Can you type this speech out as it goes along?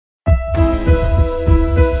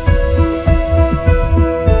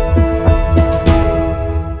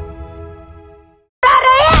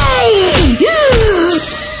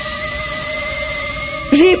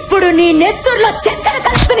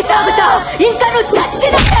తాగుతావు, ఇంకా నువ్వు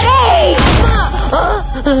చచ్చినట్టే.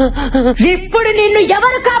 ఇప్పుడు నిన్ను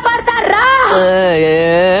ఎవరు కాపాడతారా?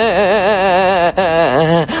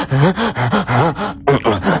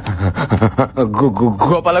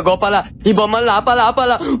 గోపాల గోపాల ఈ బొమ్మల్ని ఆపాల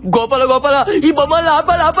ఆపాల. గోపాల గోపాల ఈ బొమ్మల్ని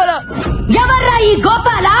ఆపాల ఆపాల. ఎవర్రా ఈ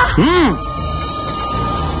గోపాల?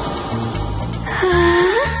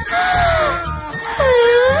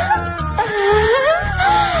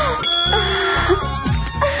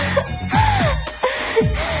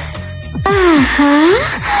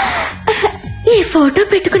 ఈ ఫోటో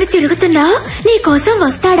పెట్టుకుని తిరుగుతున్నావు, నీ కోసం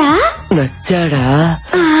వస్తాడా? నచ్చాడా?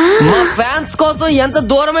 మా ఫ్యాన్స్ కోసం ఎంత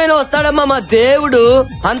దూరమైన వస్తాడమ్మా మా దేవుడు.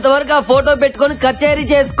 అంతవరకు ఆ ఫోటో పెట్టుకుని కచేరీ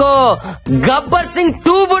చేసుకో. గబ్బర్ సింగ్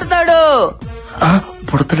 2 పుడతాడు.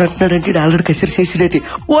 పుడతాడంటున్నాడంటే ఆల్రెడీ కచేరీ చేసేటి.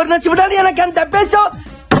 ఓరి నచ్చిపడాని ఎలా కానీ తప్పేసావు.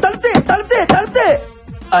 తలితే తలితే తలితే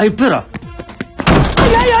అయిపోయారా?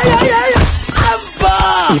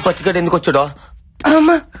 ఈ పత్తికడ ఎందుకు వచ్చాడో?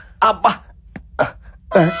 అమ్మా అబ్బా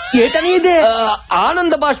ఏటని ఇదే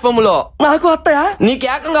ఆనంద బాష్పములో నాకు వస్తాయా? నీకు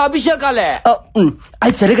ఏకంగా అభిషేకాలే.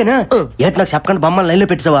 అది సరేగానే ఏట నాకు చెప్పకుండా బొమ్మలు లైన్ లో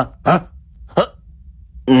పెట్టావా?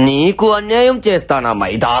 నీకు అన్యాయం చేస్తానా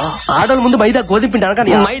మైదా? ఆడల ముందు మైదా గోధుమ పిండి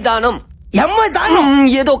అనగా మైదానం దానం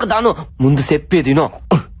ఏదో ఒక దానం ముందు చెప్పేదినో.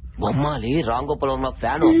 బొమ్మాలి రామ్ గోపాల్ వర్మ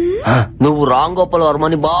ఫ్యాను. నువ్వు రామ్ గోపాల్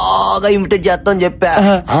వర్మని బాగా ఇమిటేట్ చేస్తావని చెప్పా.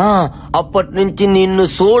 అప్పటి నుంచి నిన్ను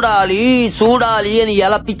చూడాలి చూడాలి అని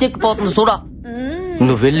ఎలా పిచ్చెక్కిపోతుంది చూడా.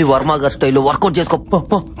 నువ్వు వెళ్ళి వర్మ గారి స్టైల్లో వర్కౌట్ చేసుకో.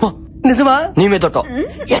 నిజమా? నీ మీదటో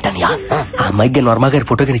ఏటనియా? ఆ అమ్మాయికి వర్మ గారి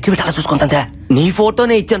ఫోటో కానీ ఇచ్చి పెట్టాలా చూసుకుంటా. నీ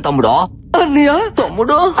ఫోటోనే ఇచ్చాను తమ్ముడు. అన్నయ్య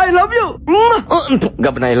తమ్ముడు ఐ లవ్ యూ.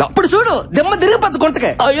 గబనా ఇలా ఇప్పుడు చూడు దెమ్మ తిరిగిపోద్దు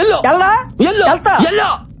గుంటకే. ఎల్లో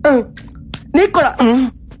నీకు కూడా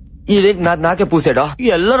ఇది నాకే పూసాడా?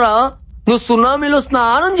 ఎల్లరా నువ్వు సునామీలో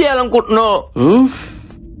స్నానం చేయాలనుకుంటున్నావు.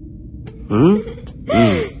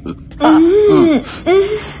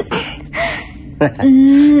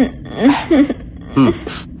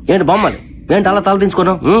 ఏంటి బొమ్మలు ఏంటి అలా తల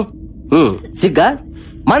దించుకున్నావు? సిగ్గా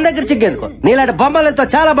మన దగ్గర సిగ్గేందుకో. నీలాంటి బొమ్మలతో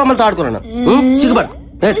చాలా బొమ్మలతో ఆడుకున్నాను. సిగ్గుపడ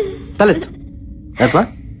ఏంటి తలెత్తు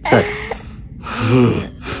సరే.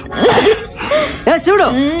 ఏ శివుడు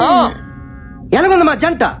ఎలాగుంది మా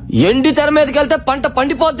జంట? ఎండి తెర మీదకి వెళ్తే పంట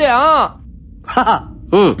పండిపోద్ది.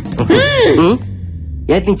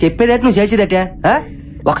 ఏంటి నేను చెప్పేదేటి నువ్వు చేసేదటే?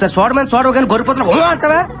 ఒకసారి చూడమని చూడవు కానీ గొర్రెపోతులు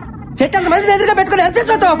అంటావా? చెట్టు అంత మంది ఎదురుగా పెట్టుకుని ఎంత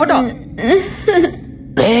చూస్తావా ఫోటో?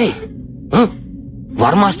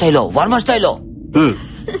 వర్మ స్టైలో వర్మ స్టైలో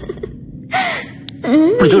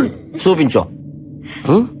ఇప్పుడు చూడు చూపించు.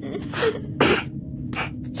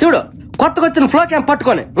 చూడు కొత్తగా వచ్చిన ఫ్లో క్యాంప్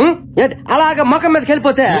పట్టుకొని అలాగా ముఖం మీదకి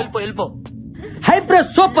వెళ్ళిపోతే వెళ్ళిపో. హైబ్రేడ్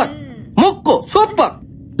సూపర్, ముక్కు super,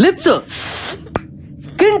 lips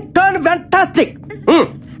skin tone fantastic,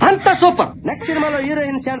 అంతా సూపర్. నెక్స్ట్ సినిమాలో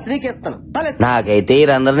హీరోయిన్ ఛాన్స్ నీకేస్తాను. నాకైతే ఈ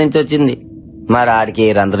రంధ్రం నుంచి వచ్చింది, మరి ఆడికి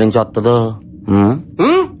ఈ రంధ్రం నుంచి వస్తుందో.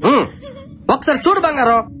 ఒకసారి చూడు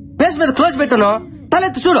బంగారం, పేస్ మీద క్లోజ్ పెట్టాను,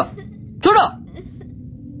 తలెత్తి చూడు చూడు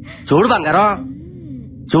చూడు బంగారం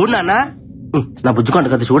చూడు నాన్న. నా బుజ్జుకుంట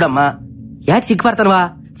కదా చూడమ్మా. యాడ్ సిగ్గుపడతానువా?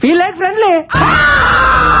 Feel like friendly.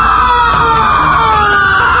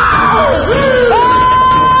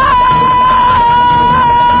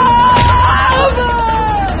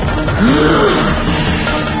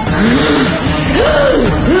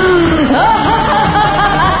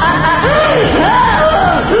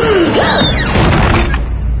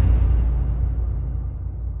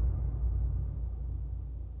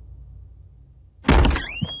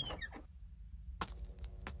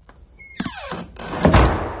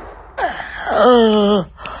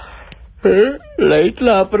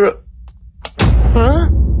 లైట్లు ఆపరు.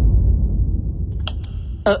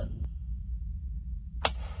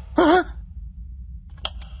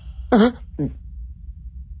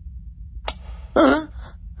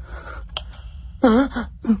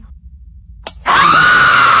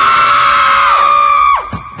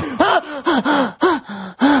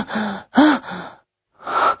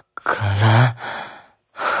 కళ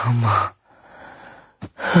అమ్మా.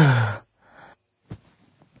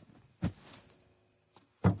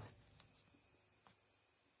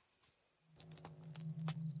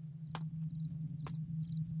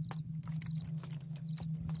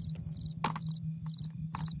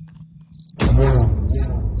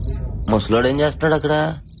 ముసలోడు ఏం చేస్తున్నాడు అక్కడ?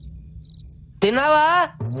 తిన్నావా?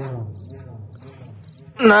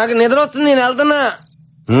 నాకు నిద్ర వస్తుంది, నేను వెళ్తున్నా.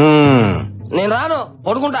 నేను రాను,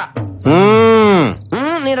 పడుకుంటా.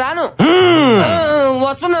 నేను రాను,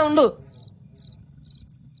 వస్తున్నా ఉండు.